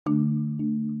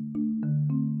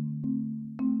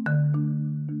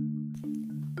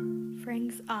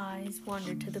Frank's eyes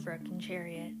wandered to the broken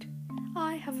chariot.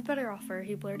 "I have a better offer,"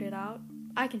 he blurted out.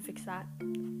 "I can fix that."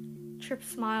 Trip's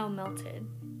smile melted.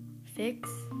 Fix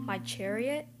my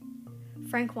chariot?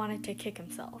 Frank wanted to kick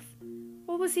himself.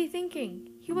 What was he thinking?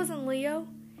 He wasn't Leo.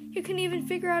 He couldn't even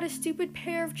figure out a stupid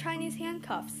pair of Chinese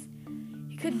handcuffs.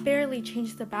 He could barely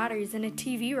change the batteries in a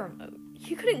TV remote.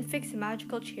 He couldn't fix a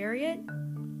magical chariot.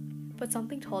 But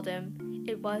something told him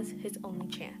it was his only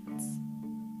chance.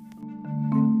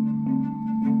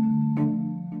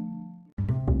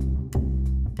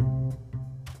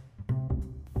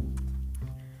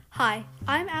 Hi,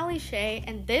 I'm Allie Shea,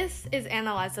 and this is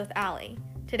Analyze with Allie.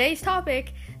 Today's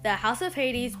topic, The House of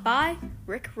Hades by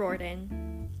Rick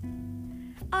Riordan.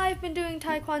 I've been doing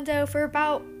Taekwondo for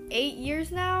about 8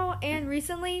 years now, and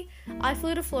recently I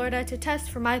flew to Florida to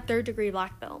test for my 3rd degree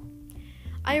black belt.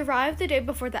 I arrived the day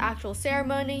before the actual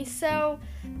ceremony, so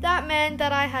that meant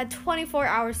that I had 24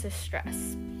 hours to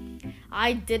stress.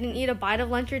 I didn't eat a bite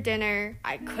of lunch or dinner,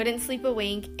 I couldn't sleep a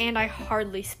wink, and I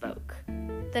hardly spoke.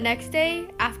 The next day,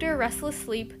 after a restless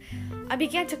sleep, I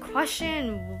began to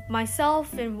question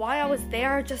myself and why I was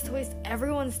there just to waste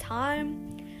everyone's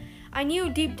time. I knew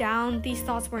deep down these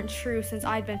thoughts weren't true since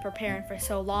I'd been preparing for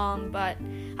so long, but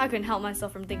I couldn't help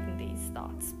myself from thinking these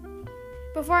thoughts.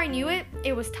 Before I knew it,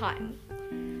 it was time.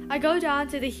 I go down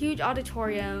to the huge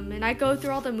auditorium and I go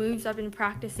through all the moves I've been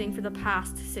practicing for the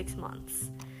past 6 months.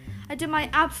 I did my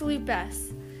absolute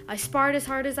best. I sparred as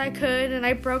hard as I could and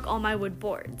I broke all my wood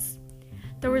boards.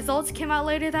 The results came out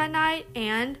later that night,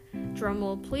 and,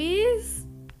 drumroll please,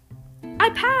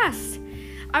 I passed!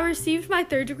 I received my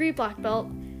 3rd degree black belt.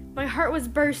 My heart was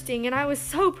bursting, and I was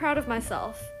so proud of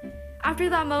myself. After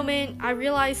that moment, I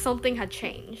realized something had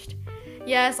changed.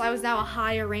 Yes, I was now a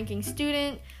higher ranking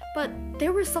student, but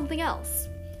there was something else.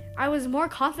 I was more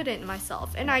confident in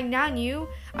myself, and I now knew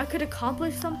I could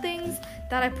accomplish some things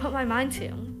that I put my mind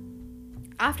to.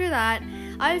 After that,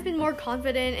 I've been more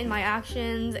confident in my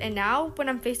actions, and now, when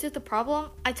I'm faced with a problem,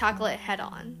 I tackle it head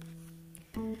on.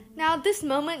 Now, this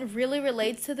moment really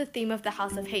relates to the theme of the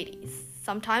House of Hades.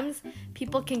 Sometimes,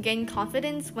 people can gain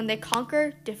confidence when they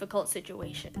conquer difficult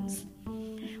situations.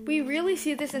 We really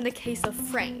see this in the case of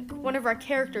Frank, one of our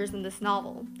characters in this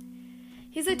novel.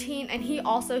 He's a teen, and he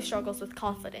also struggles with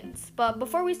confidence. But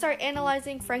before we start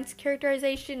analyzing Frank's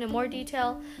characterization in more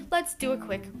detail, let's do a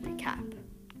quick recap.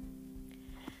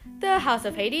 The House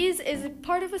of Hades is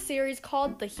part of a series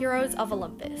called The Heroes of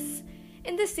Olympus.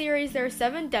 In this series, there are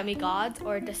 7 demigods,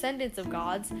 or descendants of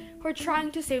gods, who are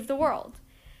trying to save the world.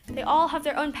 They all have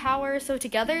their own powers, so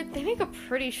together, they make a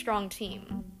pretty strong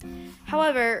team.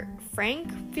 However,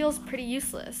 Frank feels pretty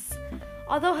useless.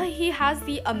 Although he has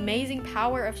the amazing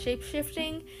power of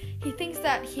shape-shifting, he thinks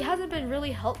that he hasn't been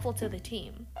really helpful to the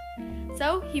team.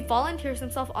 So, he volunteers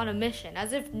himself on a mission,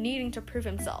 as if needing to prove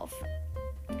himself.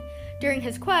 During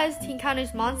his quest, he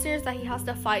encounters monsters that he has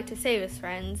to fight to save his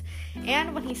friends,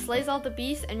 and when he slays all the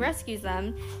beasts and rescues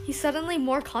them, he's suddenly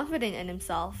more confident in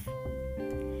himself.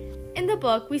 In the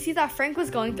book, we see that Frank was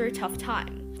going through a tough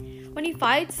time. When he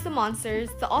fights the monsters,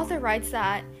 the author writes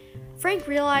that Frank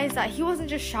realized that he wasn't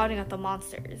just shouting at the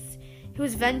monsters. He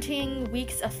was venting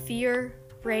weeks of fear,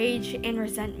 rage, and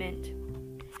resentment.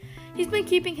 He's been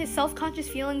keeping his self-conscious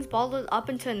feelings bottled up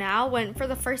until now when, for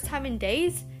the first time in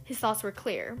days, his thoughts were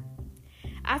clear.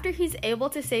 After he's able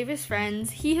to save his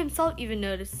friends, he himself even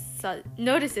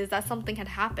notices that something had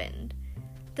happened.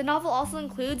 The novel also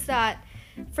includes that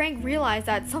Frank realized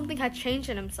that something had changed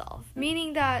in himself,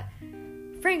 meaning that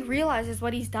Frank realizes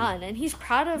what he's done and he's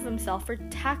proud of himself for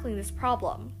tackling this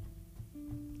problem.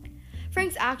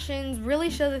 Frank's actions really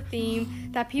show the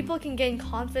theme that people can gain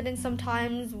confidence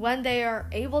sometimes when they are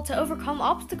able to overcome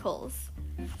obstacles.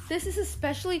 This is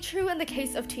especially true in the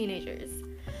case of teenagers.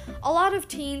 A lot of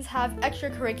teens have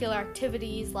extracurricular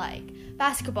activities like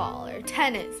basketball or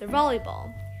tennis or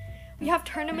volleyball. We have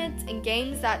tournaments and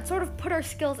games that sort of put our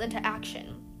skills into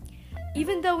action.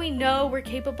 Even though we know we're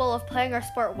capable of playing our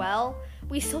sport well,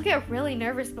 we still get really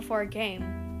nervous before a game.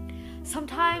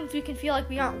 Sometimes we can feel like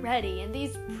we aren't ready, and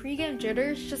these pre-game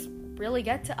jitters just really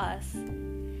get to us.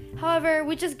 However,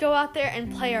 we just go out there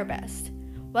and play our best.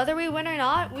 Whether we win or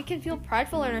not, we can feel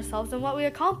prideful in ourselves and what we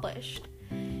accomplished.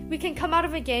 We can come out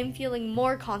of a game feeling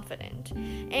more confident,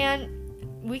 and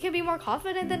we can be more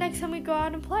confident the next time we go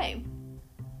out and play.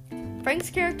 Frank's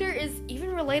character is even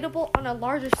relatable on a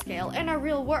larger scale in our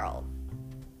real world.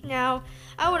 Now,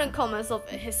 I wouldn't call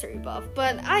myself a history buff,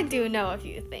 but I do know a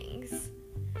few things.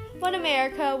 When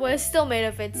America was still made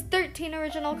of its 13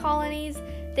 original colonies,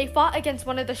 they fought against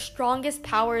one of the strongest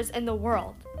powers in the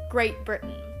world, Great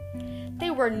Britain. They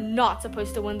were not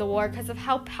supposed to win the war because of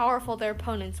how powerful their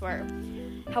opponents were.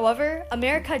 However,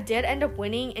 America did end up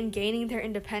winning and gaining their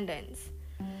independence.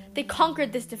 They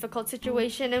conquered this difficult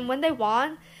situation, and when they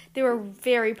won, they were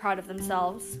very proud of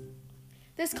themselves.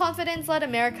 This confidence led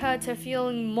America to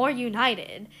feeling more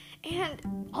united,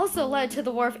 and also led to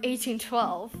the War of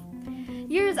 1812.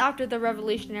 Years after the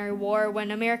Revolutionary War,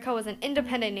 when America was an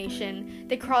independent nation,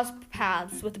 they crossed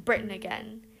paths with Britain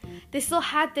again. They still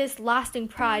had this lasting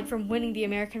pride from winning the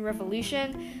American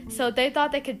Revolution, so they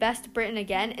thought they could best Britain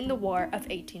again in the War of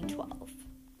 1812.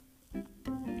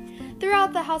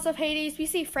 Throughout the House of Hades, we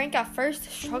see Frank at first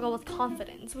struggle with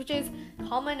confidence, which is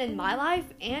common in my life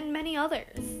and many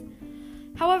others.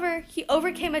 However, he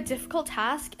overcame a difficult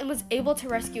task and was able to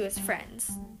rescue his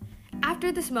friends.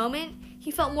 After this moment,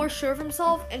 he felt more sure of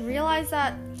himself and realized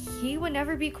that he would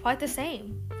never be quite the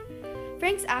same.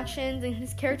 Frank's actions and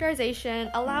his characterization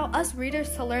allow us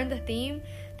readers to learn the theme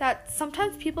that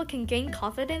sometimes people can gain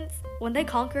confidence when they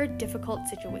conquer difficult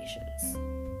situations.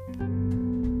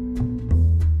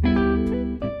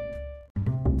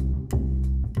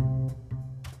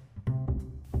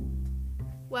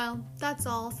 Well, that's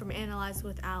all from Analyze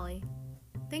with Allie.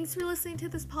 Thanks for listening to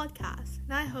this podcast,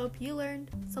 and I hope you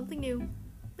learned something new.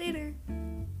 Later.